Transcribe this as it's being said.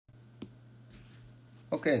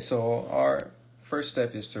Okay, so our first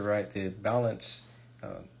step is to write the balanced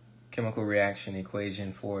chemical reaction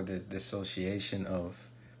equation for the dissociation of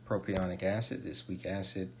propionic acid, this weak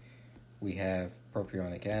acid. We have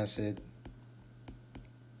propionic acid,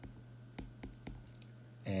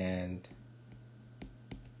 and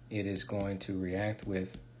it is going to react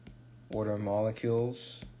with water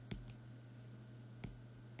molecules.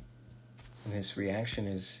 And this reaction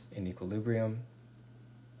is in equilibrium,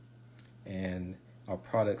 and our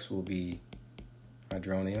products will be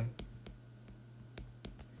hydronium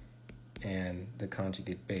and the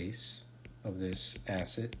conjugate base of this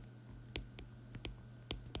acid.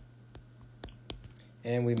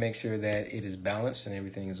 And we make sure that it is balanced and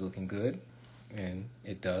everything is looking good, and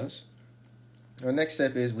it does. Our next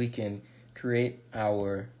step is we can create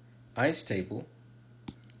our ice table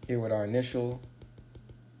here with our initial,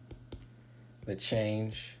 the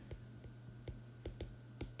change,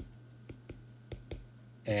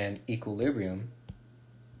 and equilibrium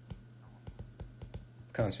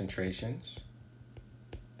concentrations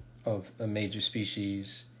of a major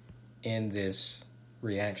species in this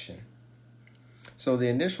reaction. So the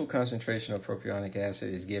initial concentration of propionic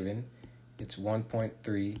acid is given. It's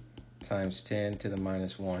 1.3 times 10 to the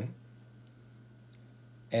minus 1.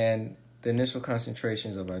 And the initial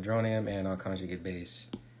concentrations of hydronium and our conjugate base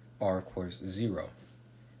are, of course, 0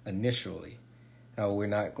 initially. Now, we're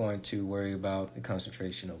not going to worry about the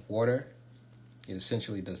concentration of water. It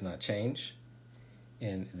essentially does not change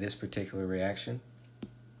in this particular reaction.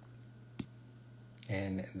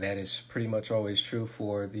 And that is pretty much always true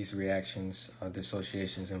for these reactions,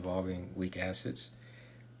 dissociations involving weak acids.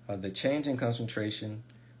 The change in concentration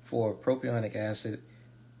for propionic acid,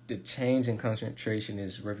 the change in concentration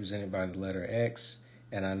is represented by the letter X,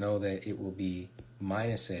 and I know that it will be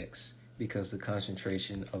minus X because the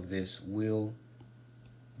concentration of this will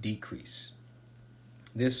decrease.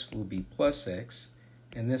 This will be plus X,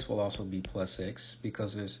 and this will also be plus X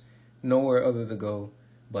because there's nowhere other to go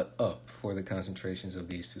but up for the concentrations of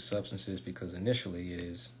these two substances, because initially it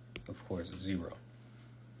is, of course, 0.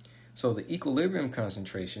 So the equilibrium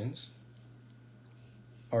concentrations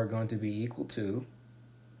are going to be equal to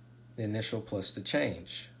the initial plus the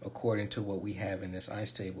change, according to what we have in this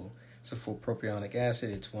ice table. So for propionic acid,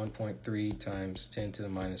 it's 1.3 times 10 to the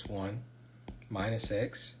minus 1 minus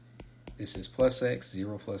X. This is plus X,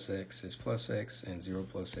 0 plus X is plus X, and 0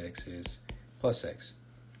 plus X is plus X.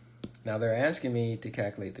 Now they're asking me to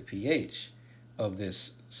calculate the pH of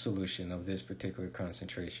this solution, of this particular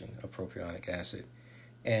concentration of propionic acid.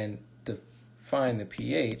 And to find the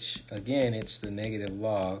pH, again, it's the negative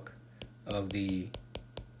log of the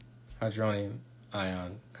hydronium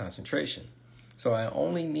ion concentration. So I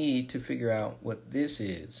only need to figure out what this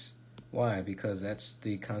is. Why? Because that's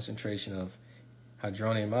the concentration of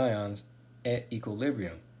hydronium ions at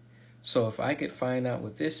equilibrium. So if I could find out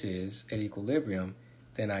what this is at equilibrium,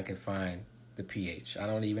 then I could find the pH. I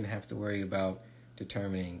don't even have to worry about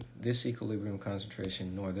determining this equilibrium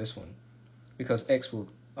concentration nor this one, because X will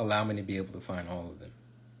allow me to be able to find all of them.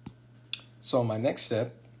 So my next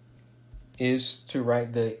step is to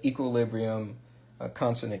write the equilibrium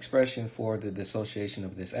constant expression for the dissociation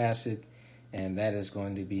of this acid, and that is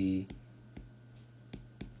going to be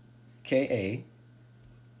Ka,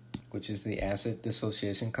 which is the acid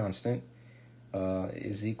dissociation constant,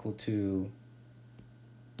 is equal to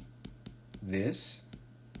this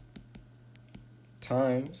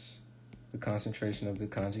times the concentration of the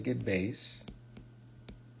conjugate base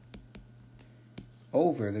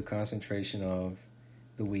over the concentration of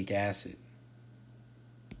the weak acid.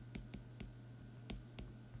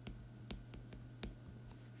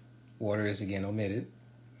 Water is again omitted.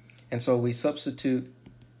 And so we substitute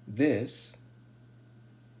this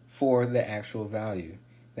for the actual value.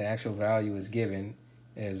 The actual value is given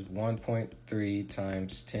as 1.3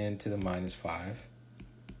 times 10 to the minus 5.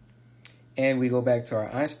 And we go back to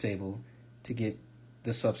our ice table to get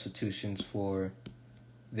the substitutions for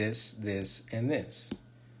this, this, and this.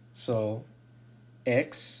 So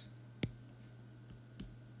X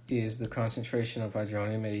is the concentration of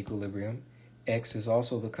hydronium at equilibrium. X is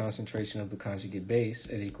also the concentration of the conjugate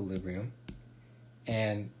base at equilibrium.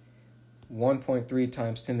 And 1.3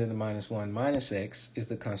 times 10 to the minus 1 minus X is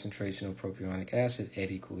the concentration of propionic acid at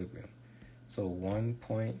equilibrium. So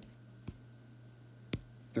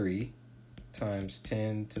 1.3 times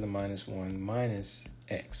 10 to the minus 1 minus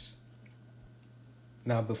X.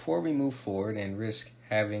 Now, before we move forward and risk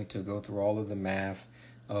having to go through all of the math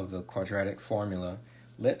of the quadratic formula,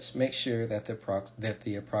 let's make sure that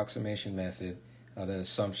the approximation method, the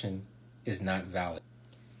assumption, is not valid.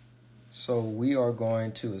 So we are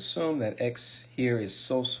going to assume that X here is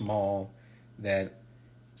so small that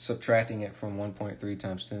subtracting it from 1.3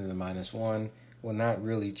 times 10 to the minus 1 will not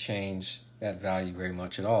really change that value very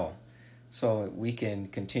much at all. So we can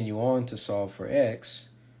continue on to solve for x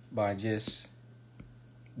by just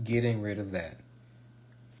getting rid of that.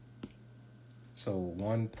 So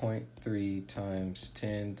 1.3 times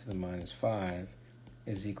 10 to the minus 5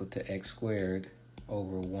 is equal to x squared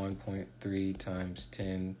over 1.3 times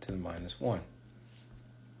 10 to the minus 1.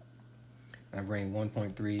 I bring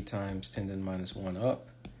 1.3 times 10 to the minus 1 up.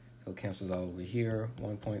 So it cancels out over here.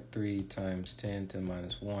 1.3 times 10 to the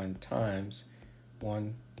minus 1 times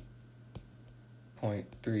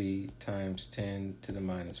 1.3 times 10 to the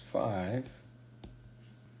minus 5.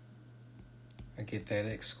 I get that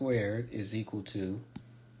x squared is equal to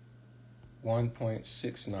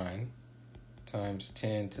 1.69 times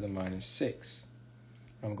 10 to the minus 6.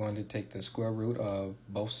 I'm going to take the square root of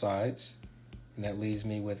both sides, and that leaves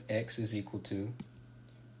me with x is equal to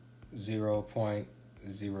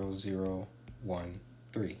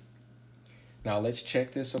 0.0013. Now let's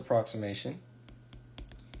check this approximation.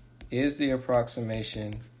 Is the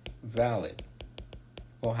approximation valid?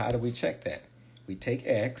 Well, how do we check that? We take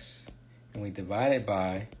x and we divide it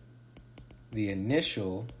by the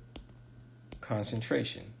initial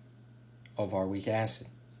concentration of our weak acid.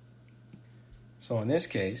 So in this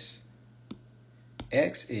case,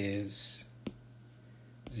 x is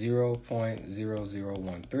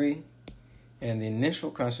 0.0013, and the initial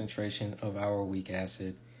concentration of our weak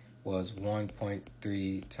acid was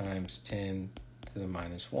 1.3 times 10 to the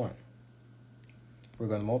minus 1. We're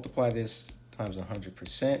going to multiply this times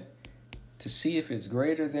 100% to see if it's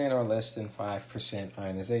greater than or less than 5%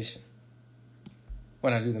 ionization.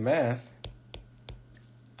 When I do the math,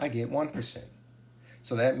 I get 1%.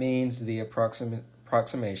 So that means the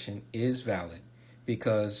approximation is valid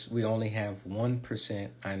because we only have 1%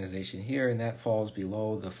 ionization here, and that falls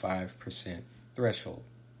below the 5% threshold.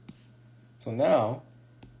 So now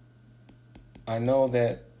I know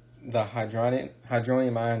that the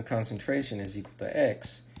hydronium ion concentration is equal to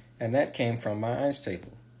x, and that came from my ions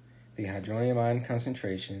table. The hydronium ion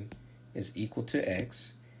concentration is equal to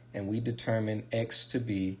x, and we determine x to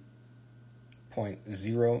be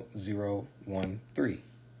 0.0013.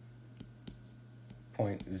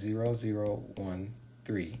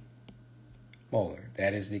 0.0013 molar.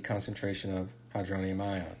 That is the concentration of hydronium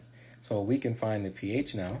ions. So we can find the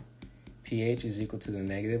pH now. pH is equal to the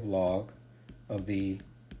negative log of the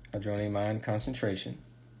hydronium ion concentration.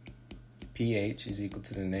 pH is equal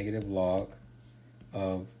to the negative log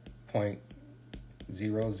of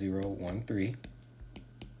 0.0013.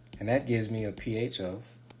 And that gives me a pH of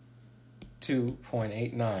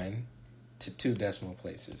 2.89 to 2 decimal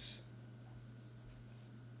places.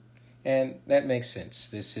 And that makes sense.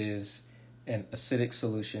 This is an acidic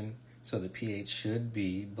solution, so the pH should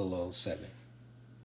be below 7.